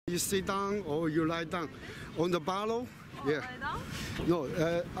You sit down or you lie down on the bottle. Oh, Yeah. lie down?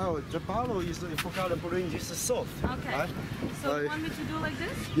 No, the bottle is, you forgot to bring this soft. Okay. Right? So you want me to do like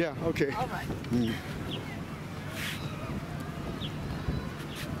this? Yeah, okay. All right. You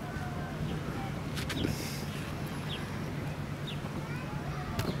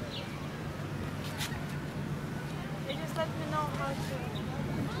just let me know how to.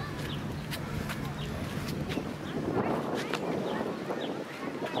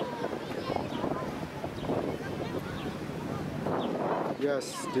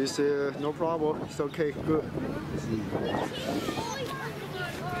 Yes, this is no problem. It's okay, good.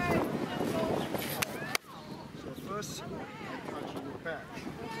 So first, I touch your back.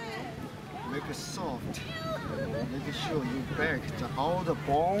 Make it soft. Make sure your back, all the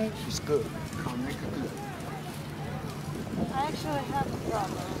bone is good. Connect good. I actually have a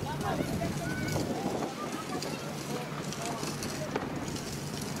problem.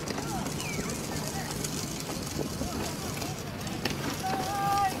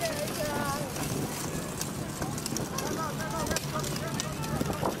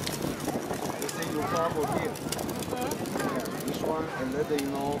 Trouble here. Yeah, this one a little, you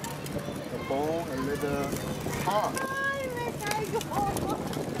know, the bone a little hard.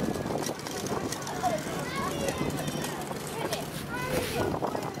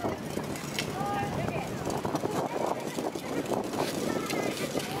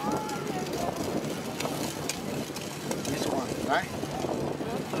 This one, right?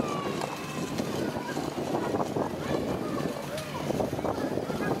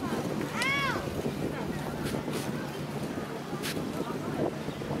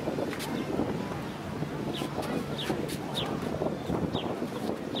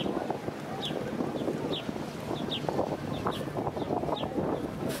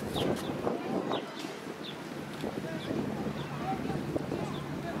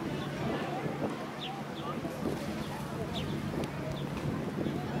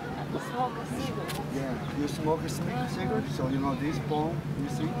 Smoke a cigarette. Yeah, you smoke a cigarette, so you know this bone, you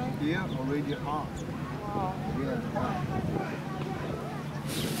see here already hard. Wow. Yeah.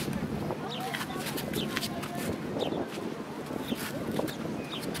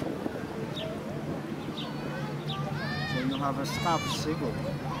 So you have a stop cigarette,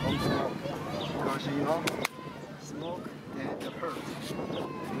 don't smoke, because you know smoke and it hurts.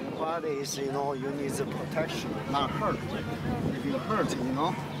 Your body is, you know, you need the protection, not hurt. If you hurt, you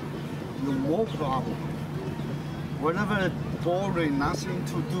know, you more problem. Whatever boring, nothing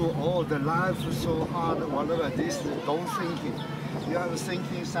to do, all the life is so hard, whatever this, don't thinking. You have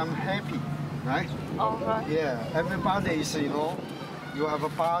thinking some happy, right? All right. Yeah, everybody is, you know, you have a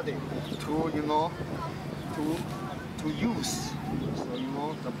body to, you know, to use. So, you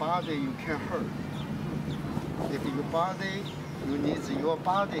know, the body you can hurt. If your body, you need your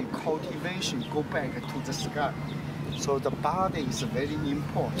body cultivation go back to the sky. So the body is very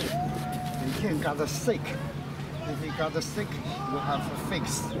important. You can't get sick. If you got sick, you have to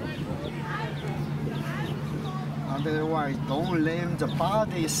fix. Otherwise, don't let the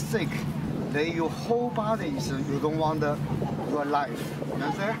body sick. Then your whole body is, you don't want your life. You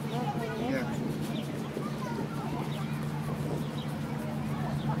understand? Yeah.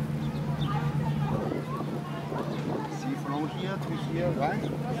 See, from here to here, right?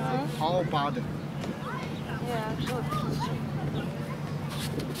 Whole body. Yeah, good.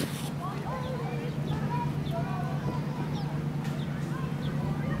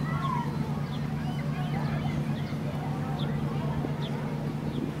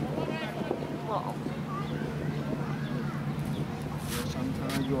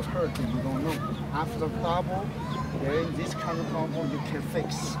 Sometimes you're hurt and you don't know. After problem, then this kind of problem you can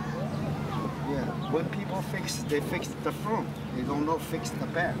fix. Yeah. When people fix, they fix the front. They don't know fix the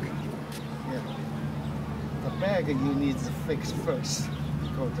back. Yeah. The back you need to fix first.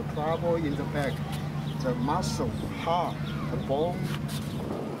 Because the problem in the back, the muscle, heart, the bone,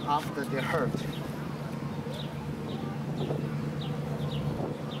 after they hurt.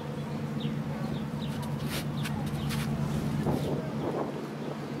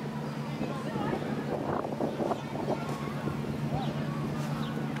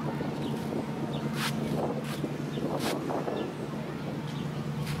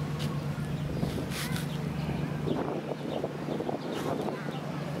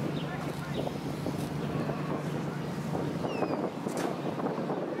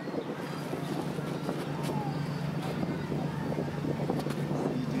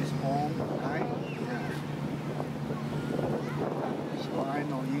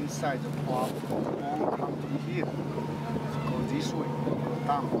 Inside the bone come to here, go this way, go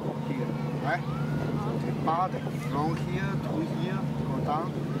down here, right? The body from here to here, go down,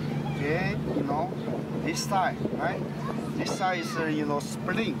 And you know, this side, right? This side is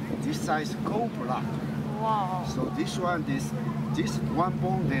spring. This side is gallbladder. Wow. So this one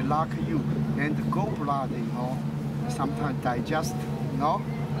bone they lock you, and the gallbladder, sometimes digest,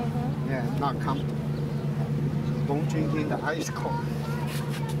 yeah, not comfortable. So don't drink in the ice cold.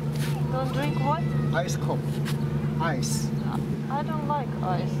 Don't drink what? Ice cold. Ice. I don't like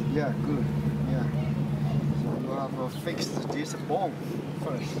ice. Yeah, good. Yeah. So you have to fix this bone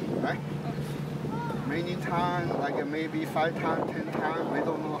first, right? Many times, like maybe 5 times, 10 times, we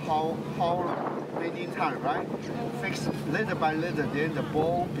don't know how many times, right? Fix little by little, then the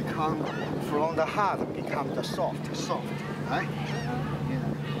bone become, from the hard, become the soft, right? Yeah.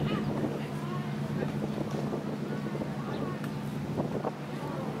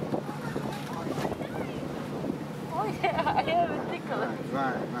 Oh yeah, I have a tickle.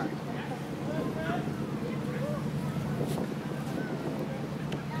 Right.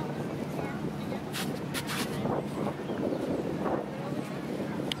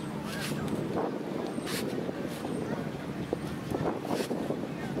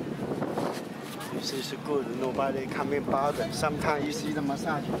 This is good. Nobody coming bother. Sometimes you see the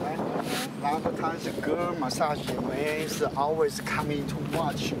massage, right? A lot of times the girl massage, man is always coming to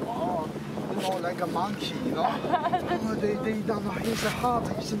watch. Oh, like a monkey, oh, they don't know his heart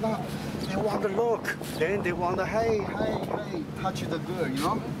is not. They want to look. Then they want to hey, touch the girl,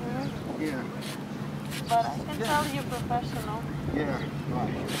 Yeah. But I can tell you're professional. Yeah,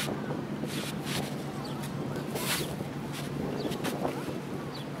 right.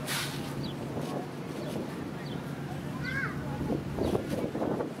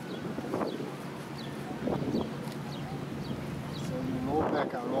 So you roll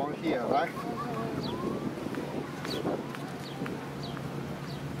back along here, right?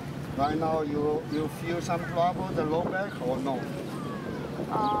 Right now you feel some trouble the low back or no?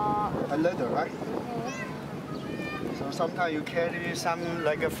 A little, right? So sometimes you carry some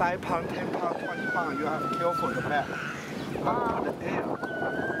like a 5 pound, 10 pound, 20 pound, you have to care for the back. Put the air,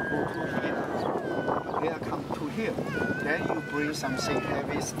 go to here. Air come to here. Then you bring something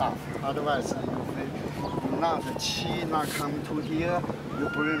heavy stuff. Otherwise you not the chi not come to here, you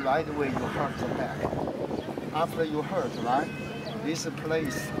bring right away, you hurt the back. After you hurt, right? This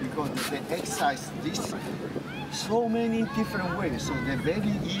place, because they exercise this so many different ways, so they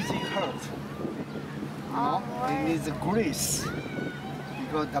very easy hurt. It needs grease.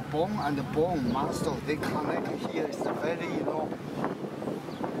 Because the bone and the bone muscle, they connect here. It's very,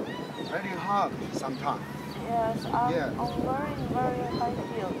 very hard sometimes. Yes, I'm wearing very high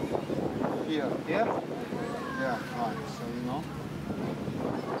heels. Here? Yeah, right. So,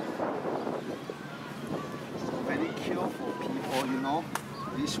 so very careful people,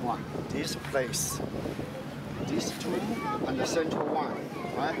 this one, this place, these two, and the central one,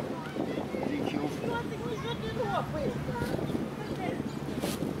 right? Very careful.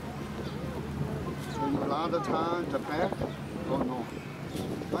 So a lot of time, the back, oh no.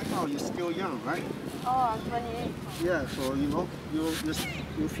 Right now you're still young, right? Oh, I'm 28. Yeah, so you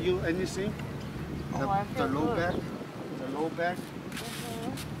feel anything? I feel the low good. back, the low back.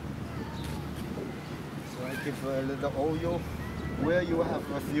 So I give a little oil. Where you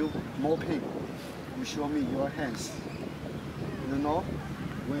have a few more pain, you show me your hands. You know?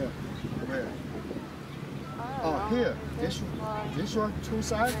 Where? Oh, here. This one, two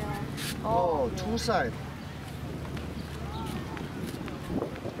sides? Yeah. Oh, Yeah. two sides.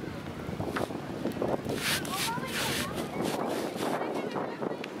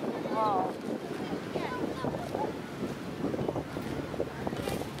 Wow.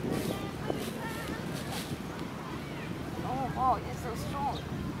 Oh, wow, it's so strong.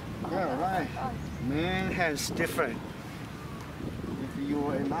 Yeah, right. Man hands different. If you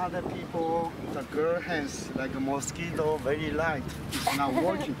another people, the girl hands like a mosquito, very light. It's not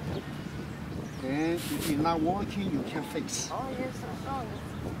working. And if it's not working, you can fix. Oh, you're so strong.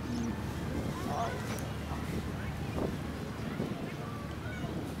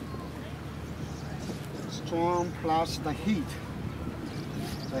 Strong plus the heat.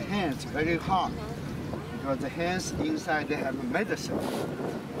 The hands very hot. Because the hands inside they have medicine.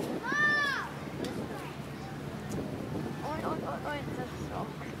 Oh, it's so strong.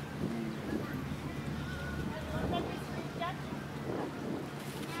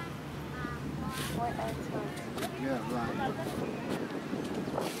 Why I turn? Yeah, right.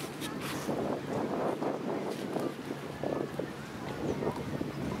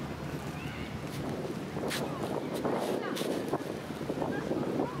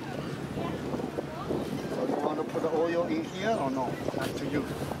 So you want to put the oil in here or no? Up to you.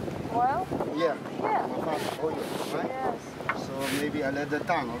 Well, Yeah. yeah. Massage oil, right? Yes. So maybe a little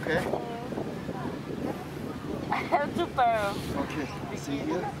down, okay? I have to pair. Okay, see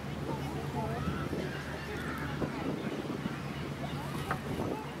here.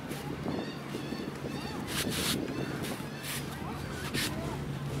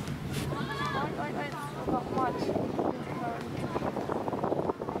 Not much.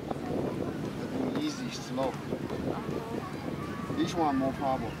 Easy, slow. This one more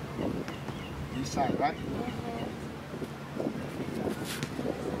problem. This side, right?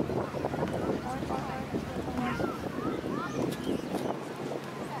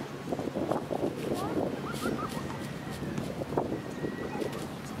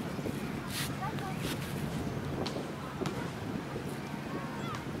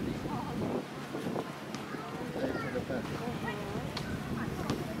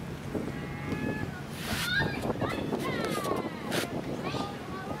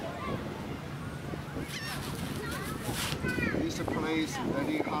 This place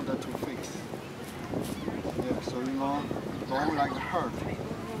very hard to fix. Yeah, so you know, don't like hurt.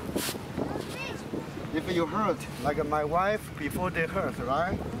 If you hurt, like my wife before they hurt,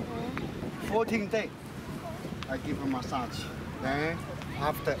 right? 14 days, I give a massage. Then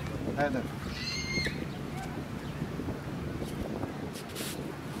after that.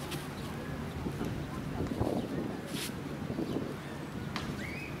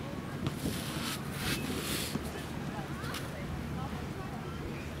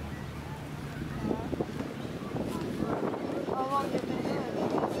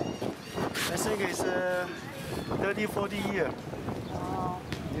 I think it's 30, 40 years. Wow.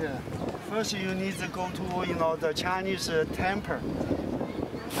 Yeah. First you need to go to, you know, the Chinese temple.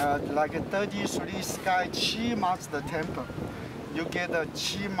 Like 33 sky Qi master temple. You get the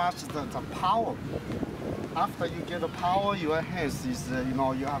Qi master, the power. After you get the power, your hands is, you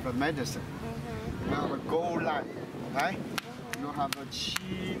know, you have a medicine. You have a gold light, right? You have a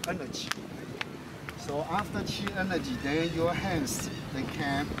Qi energy. So after Qi energy, then your hands, they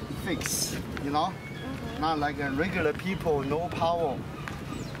can fix, you know? Not like a regular people, no power.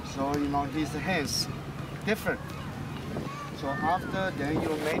 So, you know, his hands different. So after then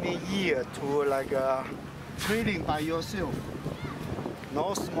you many years to like training by yourself.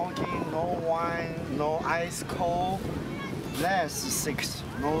 No smoking, no wine, no ice cold, less sex,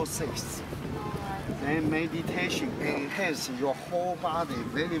 no sex. Then meditation enhance your whole body,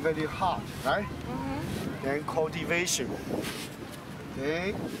 very, very hard, right? Then cultivation.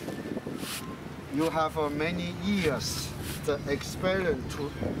 Then you have many years the experience to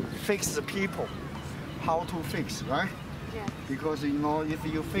fix the people, how to fix, right? Yeah. Because you know, if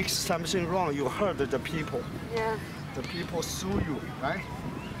you fix something wrong, you hurt the people. Yeah. The people sue you, right?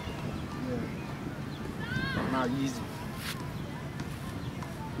 Yeah. Not easy.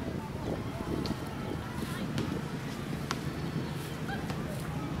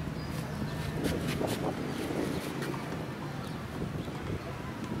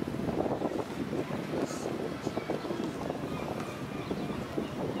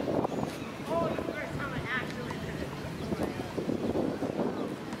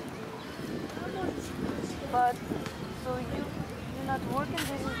 But so you're not working.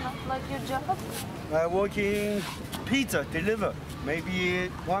 This is not like your job. Working pizza deliver. Maybe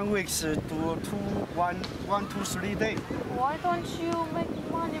 1 week to 1, 2, 3 days. Why don't you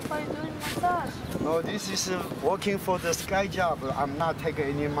make money by doing massage? No, this is working for the sky job. I'm not taking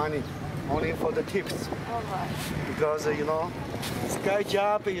any money, only for the tips. All right. Because you know, sky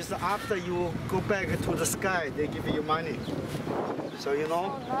job is after you go back to the sky, they give you money. So you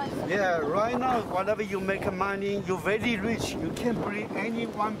know, Oh, nice. yeah, right now, whatever you make money, you're very rich. You can bring any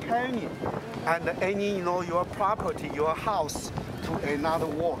 1 penny and any, you know, your property, your house to another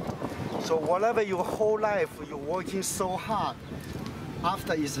world. So whatever your whole life, you're working so hard,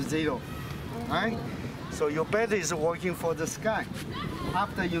 after is zero, right? So your better is working for the sky.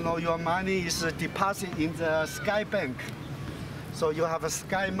 After, you know, your money is deposited in the sky bank. So you have a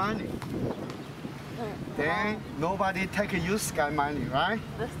sky money. Then nobody take your sky money, right?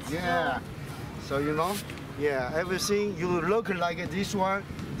 That's Yeah. So you know, yeah, everything you look like this one.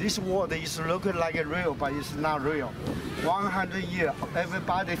 This world is looking like real, but it's not real. 100 years,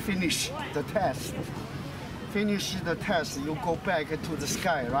 everybody finish the test. Finish the test, you go back to the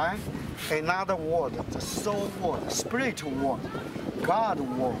sky, right? Another world, the soul world, spiritual world, God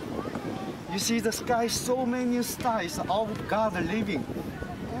world. You see the sky, so many stars, all God living.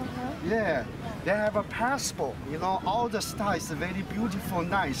 Yeah, they have a passport. You know, all the stars very beautiful,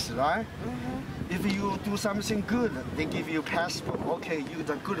 nice, right? If you do something good, they give you passport. Okay, you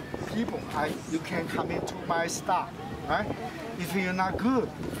the good people, you can come into my star, right? If you're not good,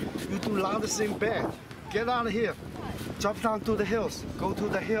 you do a lot of things bad. Get out of here. drop down to the hills, go to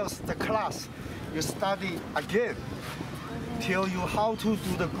the hills, the class. You study again, tell you how to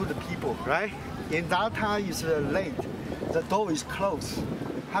do the good people, right? In that time it's late, the door is closed.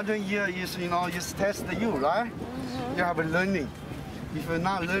 100 years is, it's test you, right? You have a learning. If you're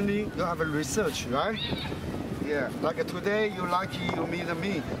not learning, you have a research, right? Yeah, like today, you're lucky you meet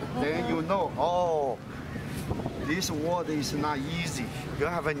me. Then you know, oh, this world is not easy. You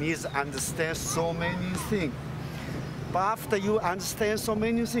have a need to understand so many things. But after you understand so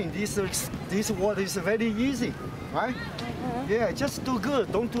many things, this world is very easy, right? Yeah, just do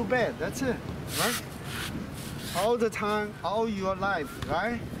good, don't do bad. That's it, right? All the time, all your life,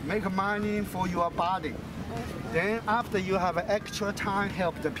 right? Make money for your body. Then after you have extra time,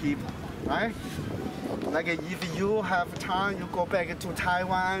 help the people, right? Like if you have time, you go back to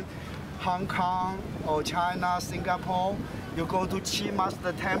Taiwan, Hong Kong, or China, Singapore. You go to Chi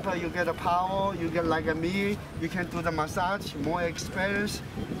Master Temple, you get a power, you get like me, you can do the massage, more experience.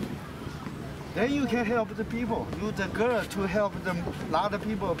 Then you can help the people. You the girl to help them. A lot of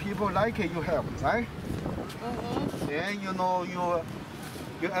people like it, you help, right? Then you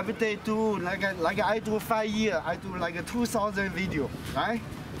every day do like I do 5 years, I do like 2,000 video, right?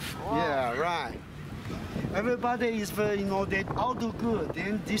 Wow. Yeah, right. Everybody is they all do good.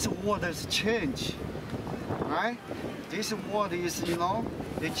 Then this world is change, right? This world is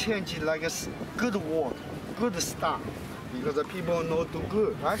they change like a good world, good stuff, because the people know do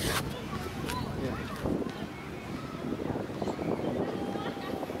good, right? Yeah.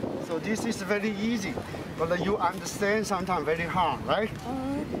 So this is very easy, but you understand sometimes very hard, right?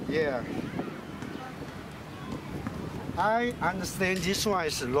 Yeah. I understand this one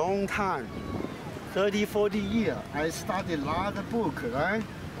is a long time, 30, 40 years. I studied a lot of book, right?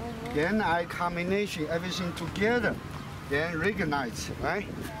 Then I combination everything together, then recognize, right?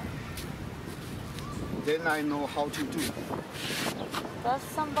 Then I know how to do. Does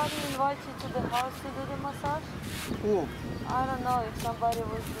somebody invite you to the house to do the massage? Who? I don't know if somebody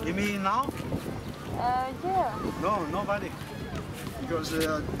was doing. You mean now? Yeah. No, nobody. Because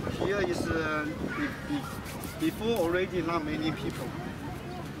here is before already not many people.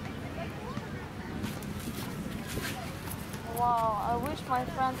 Wow, I wish my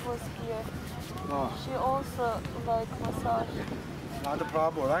friend was here. Oh. She also like massage. Not a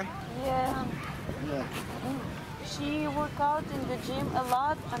problem, right? Yeah. Yeah. She work out in the gym a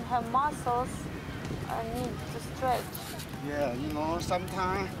lot and her muscles need to stretch. Yeah,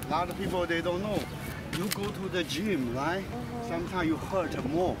 sometimes a lot of people they don't know. You go to the gym, right? Sometimes you hurt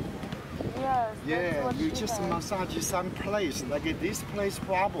more. Yes. Yeah, you just massage some place, like this place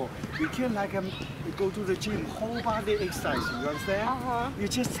problem. You can go to the gym, whole body exercise, you understand? You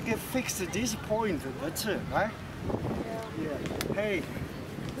just get fixed this point, that's it, right? Yeah. Hey.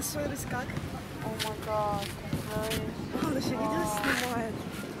 Ссорились как? Oh my god. Он еще видео снимает.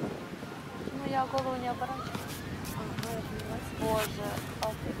 Ну я голову не оборачиваю. Ага, я поняла. Боже,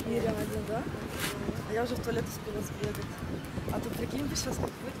 офигеть. Мирям один, да? А я уже в туалет успела сбегать. А тут прикинь, ты сейчас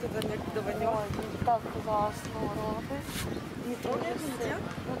как будет, когда мне даванет. Ой, він так класно робить. Не трогай нигде?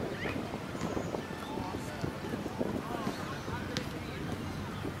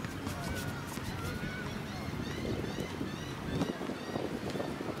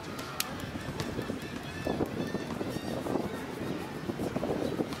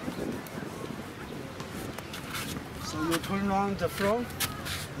 So you turn around the floor?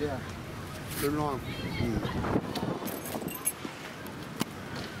 Yeah. Turn around.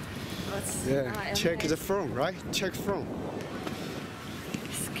 Yeah. Check the front, right? Check front.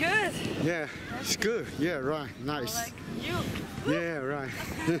 It's good. Yeah. It's good. Yeah, right. Nice. Like you. Yeah, right.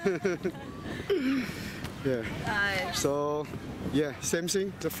 Yeah. Nice. So, yeah, same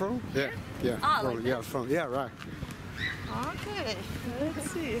thing. The front. Yeah. Yeah. Front. Like yeah, front. Yeah, right. Okay.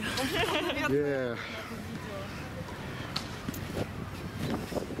 Let's see. Yeah.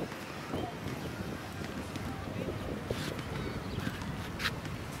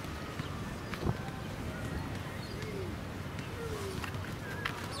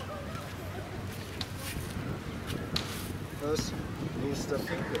 First is the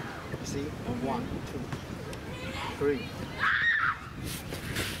finger. You see? 1, 2, 3.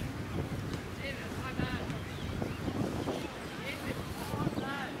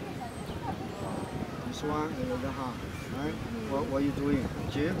 This one a little hard, right? What are you doing?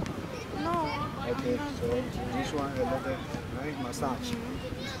 Gym? No. Okay, so this one a little bit, right? Massage.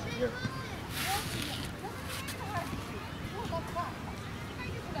 Yeah.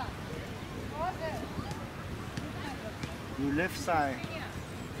 Your left side,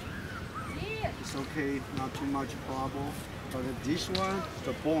 it's okay, not too much problem. But this one,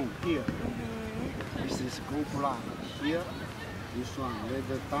 the bone here, This is go block. Here, this one, let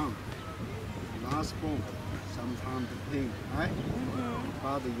it down. Last bone, sometimes the pain, right?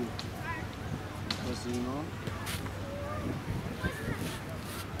 Bother you. Because you know.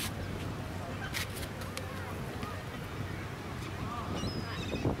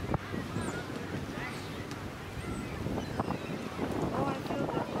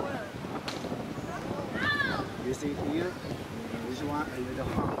 You see here, this one a little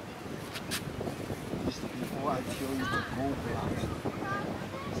hard. This is before I tell you to go block.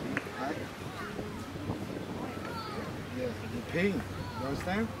 See, right? Yeah, the pain. You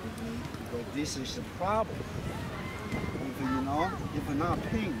understand? But this is the problem. If you know, if not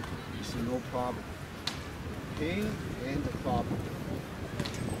pain, it's no problem. Pain and the problem.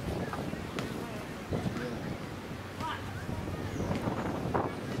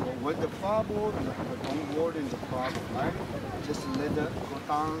 With the problem, don't worry the problem, right? Just let it go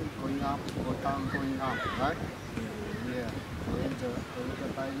down, going up, go down, going up, right? Yeah.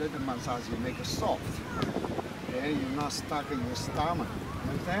 And by little massage, you make it soft. And you're not stuck in your stomach.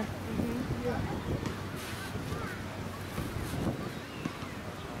 Understand? Yeah.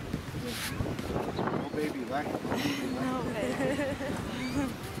 No baby, right? No baby.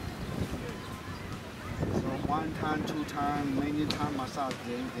 So 1 time, 2 time, many time massage,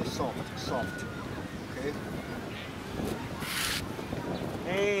 then they soft. Okay.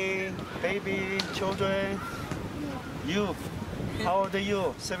 Hey, baby, children. You, how old are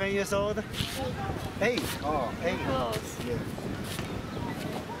you? 7 years old? 8. Oh, 8. Close. Yeah.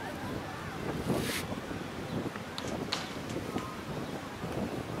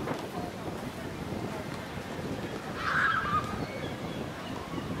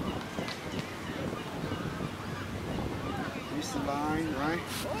 This line, right?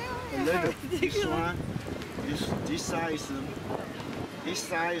 A little. This one, this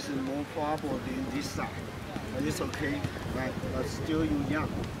side is more problem than this side. But it's okay, right? But still you young,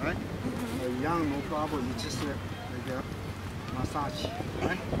 right? Young, no problem. You just like a massage,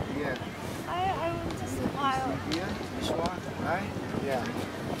 right? Yeah. I want to smile. Here, this one, right? Yeah.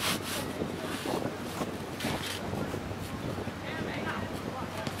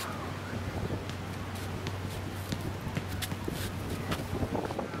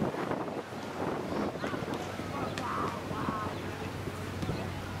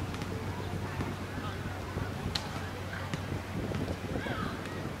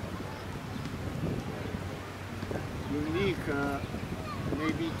 Unique,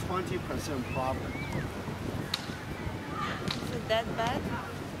 maybe 20% problem. Is it that bad?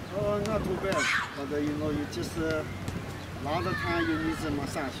 Oh, not too bad. But you know, you just a lot of time you need the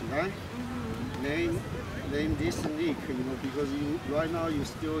massage, right? Then this leak, you know, because you right now you're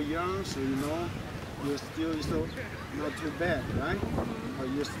still young, so you know you're still so not too bad, right? But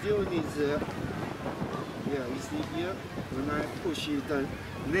you still need the you see here when I push the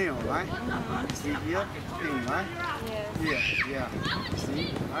nail, right? See here, pain, right? Yes. Yeah.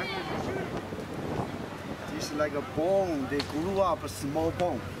 See, right? This is like a bone. They grew up a small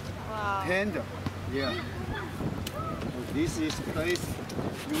bone. Wow. Tender. Yeah. This is place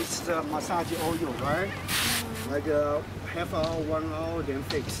use the massage oil, right? Like half hour, 1 hour, then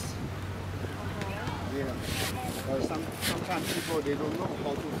fix. Yeah. Sometimes people they don't know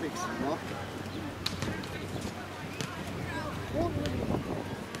how to fix, you know.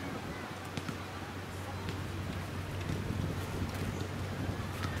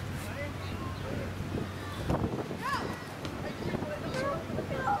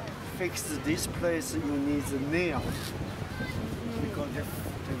 Fix this place, you need the nail because they're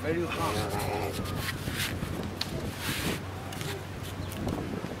very hard.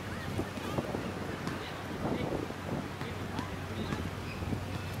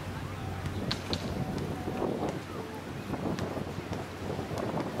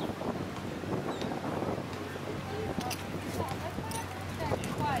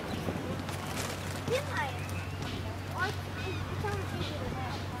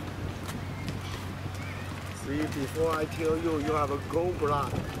 See, before I tell you, you have a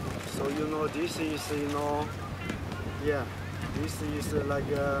gallbladder. So you know this is, you know, yeah, this is like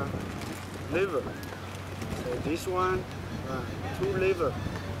a liver. So this one, 2 liver,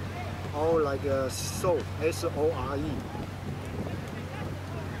 all like a soul, S-O-R-E.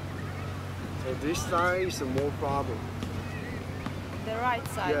 So this side is more problem. The right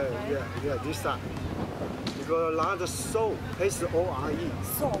side, right? Yeah, this side. Because a lot of soul, S-O-R-E.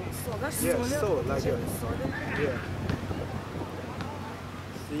 Soul, that's Yeah, soul, like a, yeah.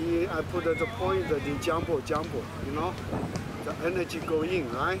 See, I put the point, the jumbo, you know? The energy go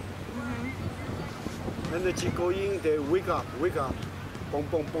in, right? Energy go in, they wake up. Boom,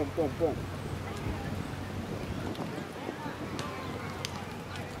 boom, boom, boom, boom.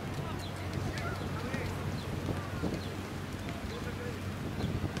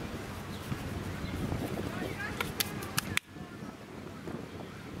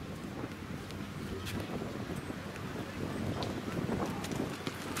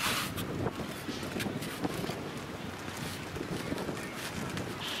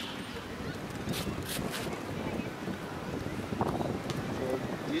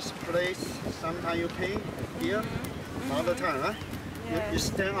 sometimes you pain here, a lot of time, right? You Yes.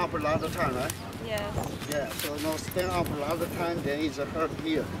 stand up a lot of time, right? Yes. Yeah, so now stand up a lot of time, then it's a hurt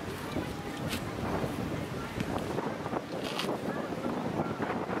here.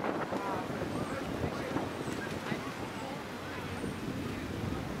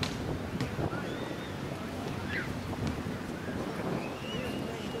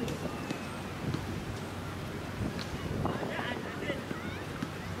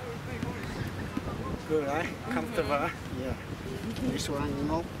 Good, right? Comfortable, right? Yeah. This one, you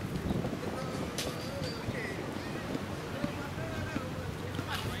know.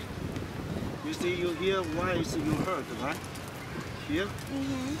 You see, you hear why is you hurt, right? Here,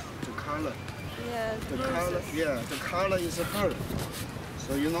 the color. Yes. The color, bruises. yeah, the color is hurt.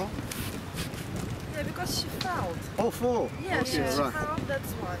 So you know. Yeah, because she fell. Oh, full. Yeah, she Okay, right. fell,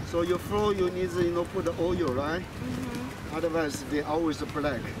 that's why. So your floor, you need to, put the oil, right? Otherwise, they always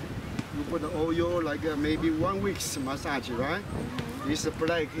black. You put the oil like maybe 1 week's massage, right? This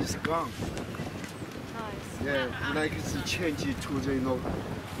black is gone. Nice. Yeah, black is changed to the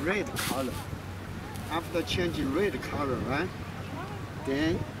red color. After changing red color, right?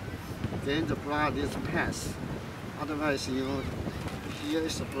 Then the blood is pass. Otherwise, here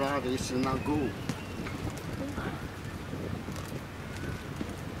is the blood is not good.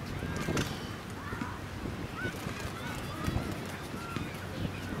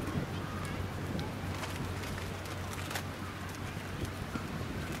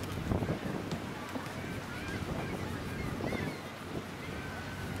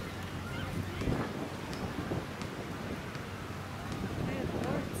 It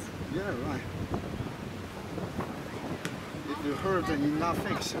hurts. Yeah, right. If you hurt, then you not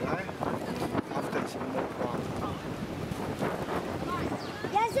fix, right? After it's no problem.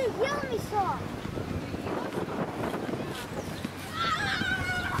 Я же ел мясо.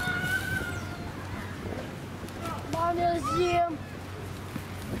 Мама, съем.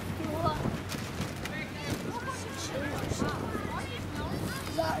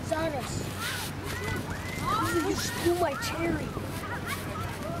 Зараз. You steal my cherry.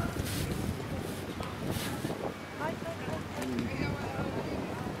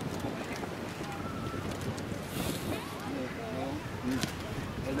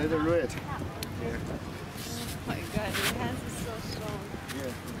 A little red. Yeah. Oh my God, your hands are so strong.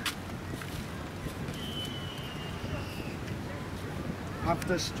 Yeah.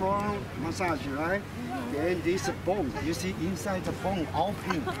 After strong massage, right? Then this bone, you see inside the bone, all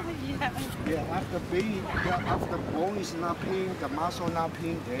pain. Yeah. Yeah, after bone is not pain, the muscle not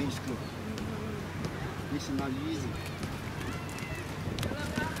pain, then it's good. It's not easy.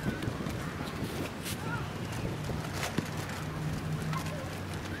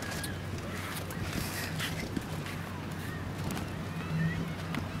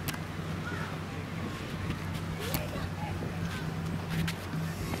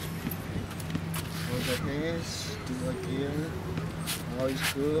 For the hands, do again. All is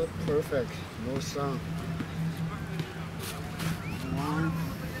good, perfect, no sound. One.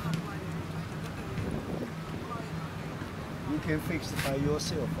 You can fix it by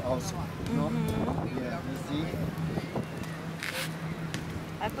yourself also. No? Yeah, you see?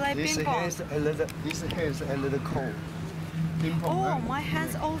 I play This ping pong. hand's a little cold. Ping pong, Oh, right? my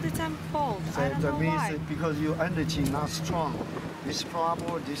hands all the time cold. So I don't know that means why. that because your energy not strong. This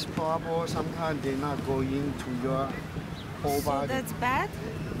problem, sometimes they not go into your whole So body. that's bad?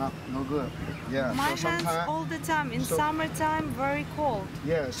 No good. Yeah. My so hands sometimes, all the time. In so- summertime, very cold.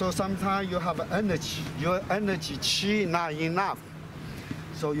 yeah. So sometimes you have energy. Your energy chi not enough.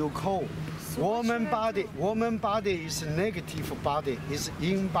 So you cold. So what should I do? Woman body is negative body. Is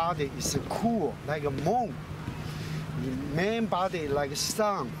in body is cool like a moon. Man body like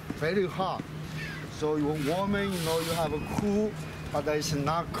sun, very hot. So your woman, you have a cool, but it's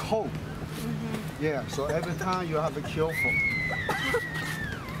not cold. Yeah. So every time you have to be careful.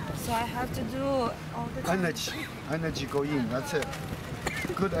 So I have to do all the time. Energy go in. That's it.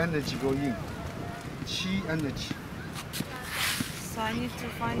 Good energy go in. Chi energy. So I need to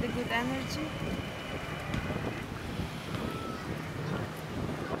find the good energy.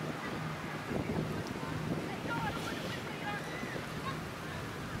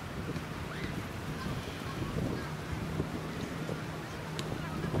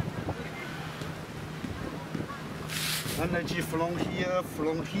 Energy from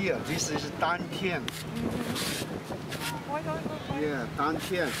here. This is dantian. Yeah,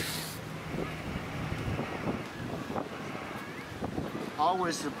 dantian.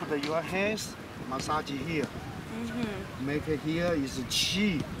 Always put your hands, massage here. Make it here is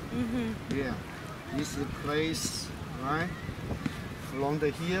chi. Yeah, this place, right? from the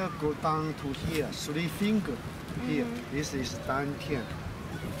here go down to here, 3 finger here. This is dantian.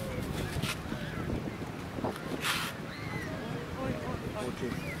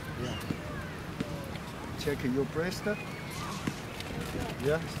 Okay, yeah. Check your breast.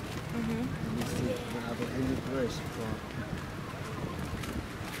 Yeah. Let me see if you have any breast from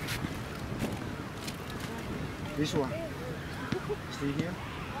this one. See here?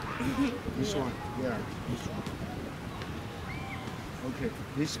 This one, yeah, this one. Okay,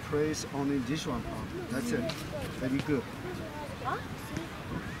 this place only this one. That's it. Very good. Huh?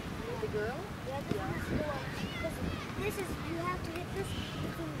 The girl? Yeah, this is, you have to hit this,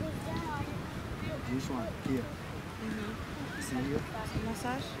 it goes down. This one here. See here?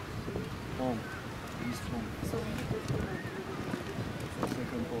 Massage? Boom. This boom.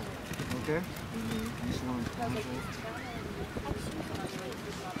 Second boom. Okay? This one.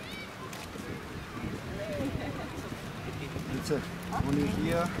 That's it. Only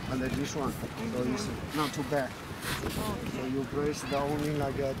here and then this one. So it's not too bad. So you brace the only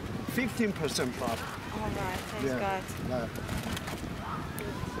like a 15% problem. All right, thanks God. Yeah.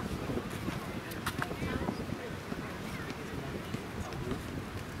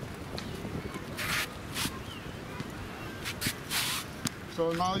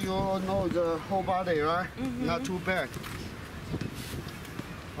 So now you all know the whole body, right? Not too bad.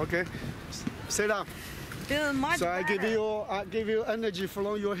 Okay, sit up. Feel much So better. I give you energy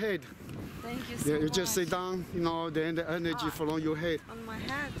from your head. Thank you so Yeah, you much. just sit down, you know, then the energy from your head. On my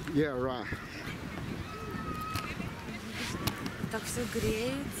head. Yeah, right. Так все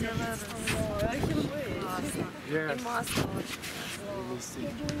греет, тело классно. Yeah. И масло очень. Let me see.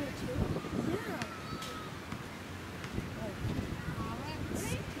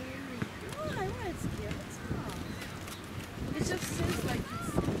 It just seems like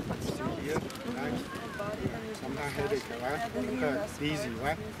it's Here, right? Sometimes headache, right? Okay, easy,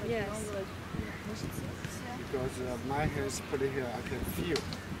 right? yes. Because my hands put it here, I can feel.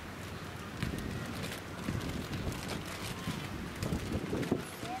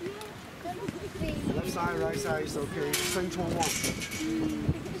 Left side, right side is okay. Central one.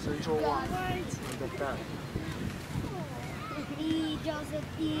 Central one. On the back. E,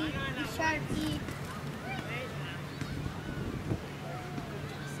 Joseph E, Sharp E.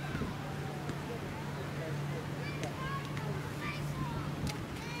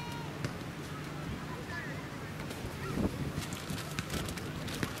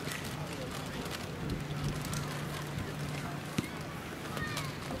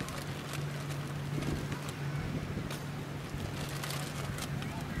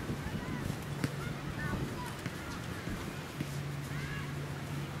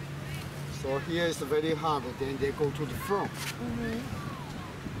 So here is very hard, then they go to the front.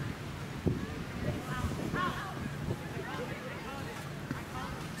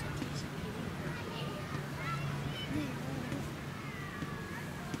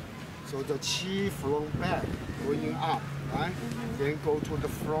 So the chi from back going up, right? Then go to the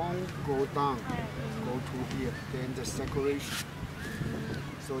front, go down, go to here, then the circulation.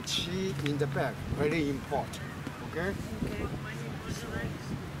 So chi in the back, very important. Okay? Okay.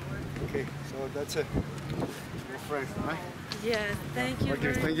 Okay, so that's it. Your friend, right? Yes, thank you Okay,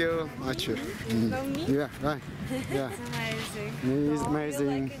 very thank you much. Know me? Yeah, right. Yeah. It's amazing. It's I feel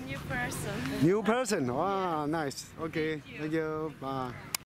amazing. like a new person. New person. Wow, nice. Okay, thank you. Bye.